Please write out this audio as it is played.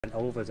went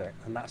over it,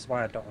 and that's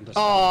why I don't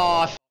understand.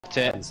 Oh, I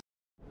f***ed it.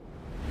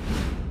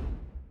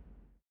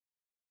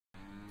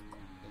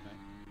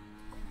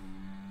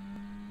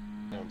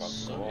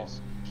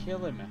 It's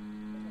killing me.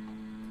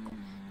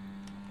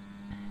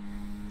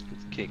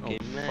 It's kicking me.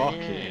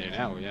 Fucking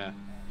hell, yeah.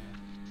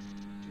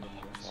 Oh,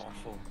 that's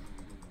awful.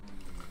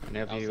 And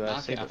have you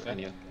seen it?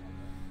 Any?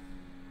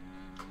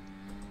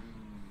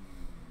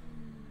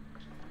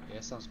 Yeah,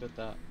 sounds good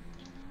that.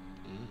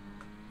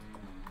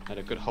 Had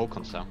a good Hulk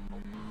on sale.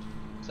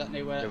 Is that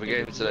anywhere? Have a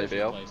game today,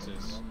 VL?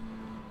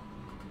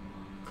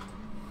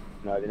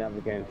 No, I didn't have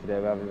a game today.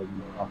 We're having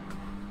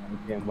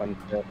a game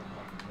Wednesday.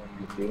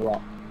 See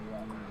what?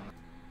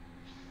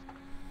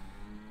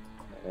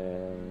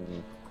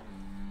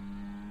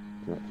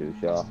 Not too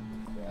sure.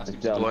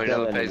 Well, he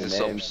never pays the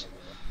subs.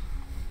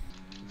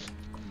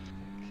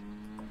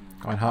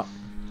 Going hot.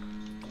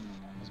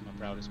 That was my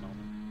proudest moment.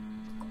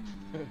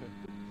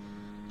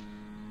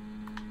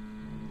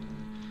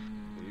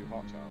 Are you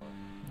hot, Charlie?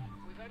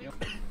 Yep.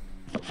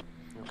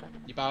 Okay.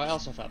 You buy what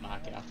else off that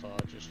market? I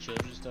thought just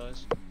children's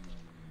toys.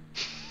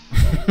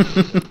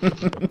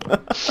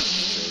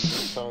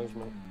 Children's toys,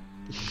 mate.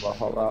 What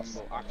hot that?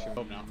 Well, action.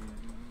 Hope not.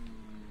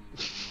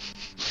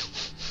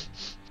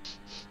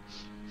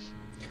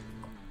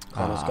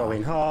 Connor's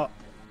going hot.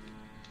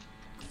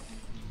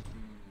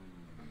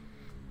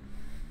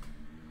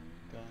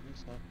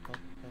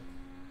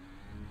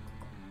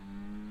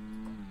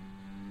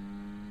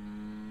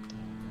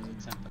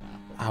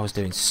 I was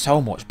doing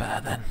so much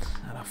better then,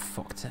 and I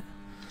fucked it.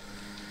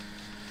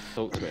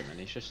 Talk to him, and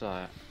he's just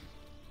like.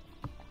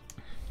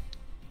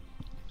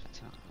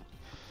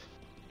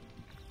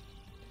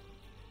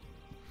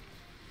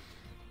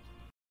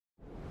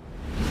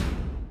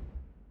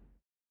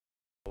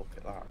 Look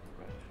at that.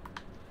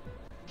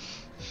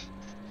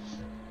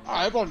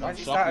 I want on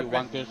top, you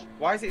wankers.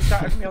 Why is it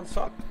starting me on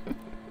top?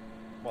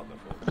 What the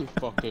fuck? You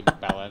fucking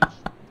bellend.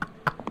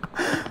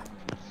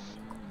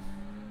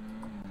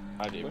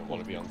 I didn't even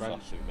want to be on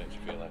top, so it makes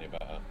you feel any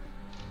better.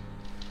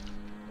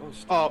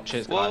 Oh,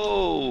 cheers,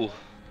 Whoa!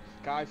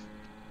 guys.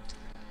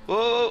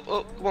 Whoa,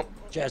 whoa, come on.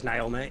 Cheers,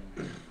 Niall, mate.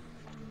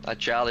 That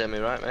Charlie on me,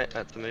 right, mate? I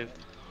had to move.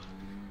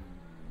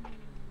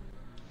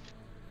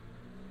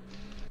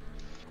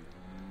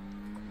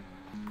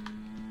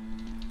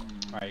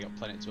 Right, you got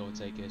plenty to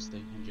overtake here,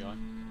 Steve. Enjoy. I'm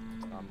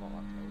not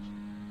that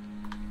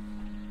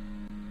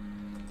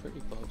close.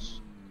 Pretty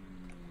close.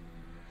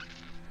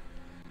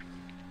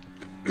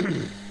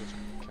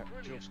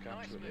 Just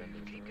capture at the end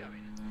of the game.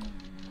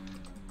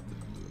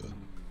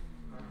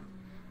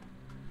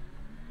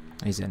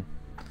 He's in.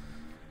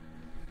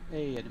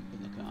 Hey, I didn't put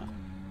in the car.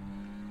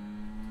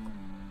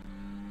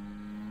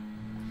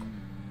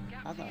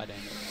 I thought I'd end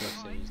up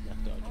close to his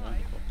left dodge,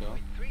 right? Fucked up.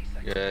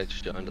 Yeah,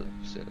 just joined it.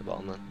 See at the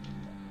bottom then.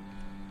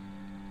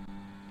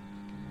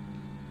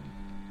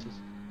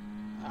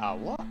 Ah,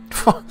 what?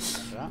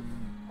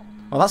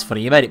 Well, that's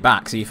funny. You made it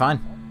back, so you're fine.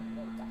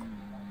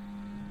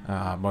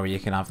 Murray, you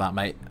can have that,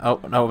 mate. Oh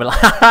no, we're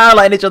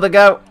letting each other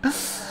go.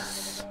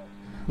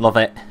 Love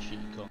it. She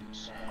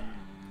comes.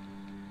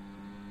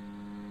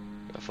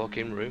 A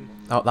fucking room.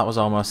 Oh, that was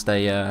almost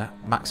a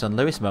Max and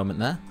Lewis moment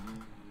there.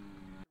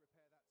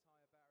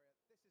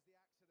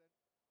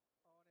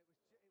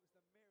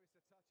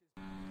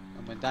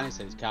 And when Danny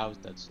said his car was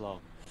dead slow.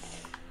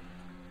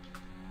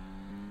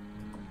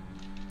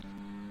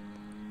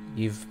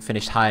 You've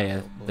finished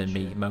higher than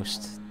me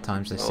most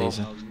times this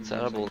season.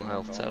 Terrible,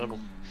 Niall, terrible.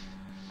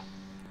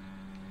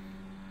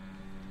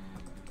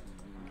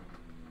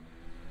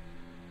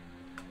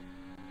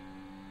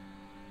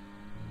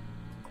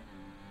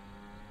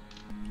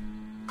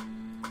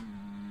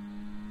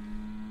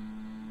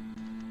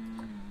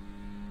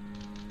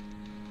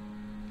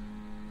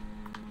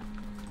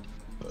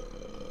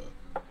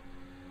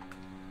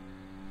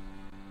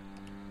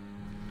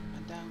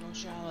 And down goes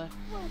Charlotte.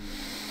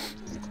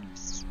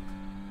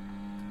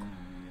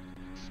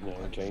 No,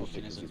 I changed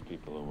it because there's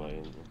people away.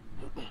 Isn't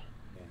there?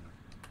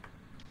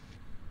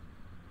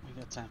 We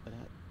got time for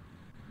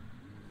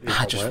that.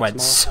 I just went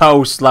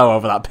so slow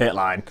over that pit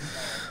line.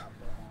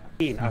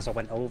 As I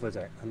went over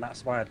it, and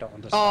that's why I don't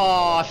understand.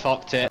 Oh, I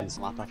fucked it.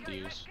 Lap after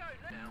use.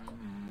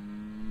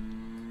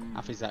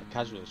 I think that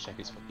casual check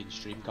his fucking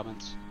stream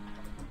comments.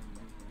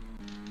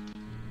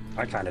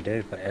 I kind of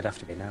do, but it'd have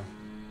to be now.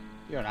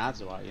 You're an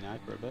ads a lot, you know,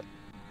 for a bit.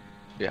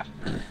 Yeah.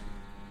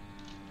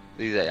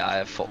 These AI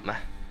have fucked me.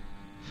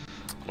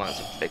 Mine's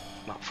a big,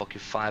 about fucking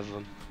 5 of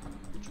them.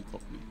 Would you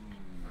fuck me?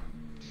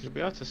 You'll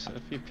be able to,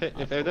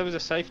 if there was a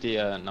safety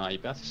night,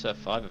 you'd be able to surf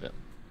 5 of it.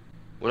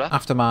 Would I?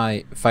 After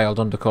my failed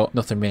undercut,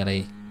 nothing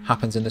really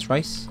happens in this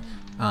race,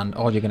 and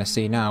all you're going to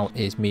see now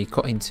is me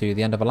cutting to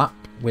the end of a lap,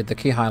 with the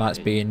key highlights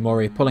being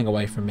Murray pulling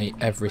away from me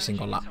every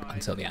single lap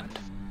until the end.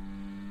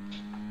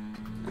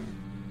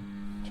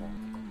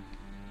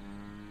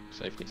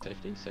 Safety,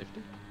 safety,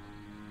 safety.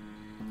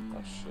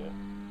 Oh shit.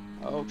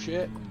 Oh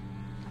shit.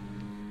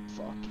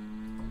 Fuck.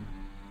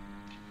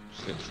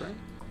 Slipstream.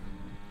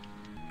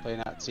 Playing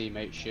that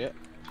teammate shit.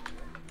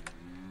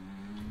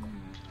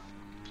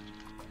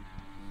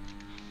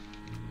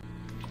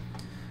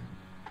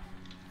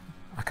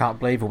 can't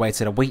believe we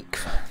waited a week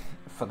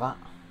for that.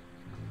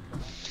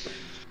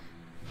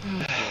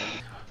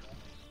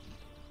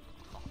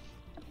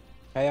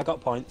 Hey, I got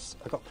points.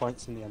 I got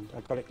points in the end. I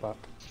got it back.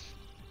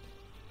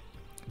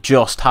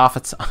 Just half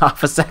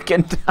a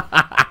second.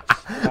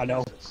 I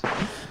know.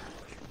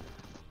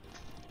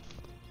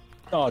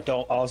 Oh,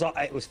 don't.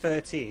 It was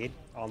 13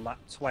 on that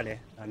 20,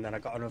 and then I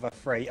got another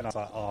 3, and I was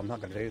like, oh, I'm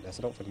not going to do this.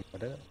 I don't think I'm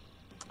going to do it.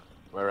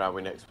 Where are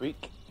we next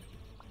week?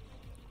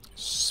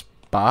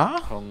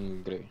 Spa?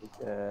 Hungry.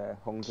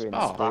 Hungry and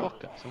Oh, Spa.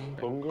 fuck it.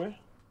 Hungry?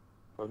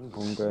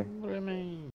 Hungry. Hungry me.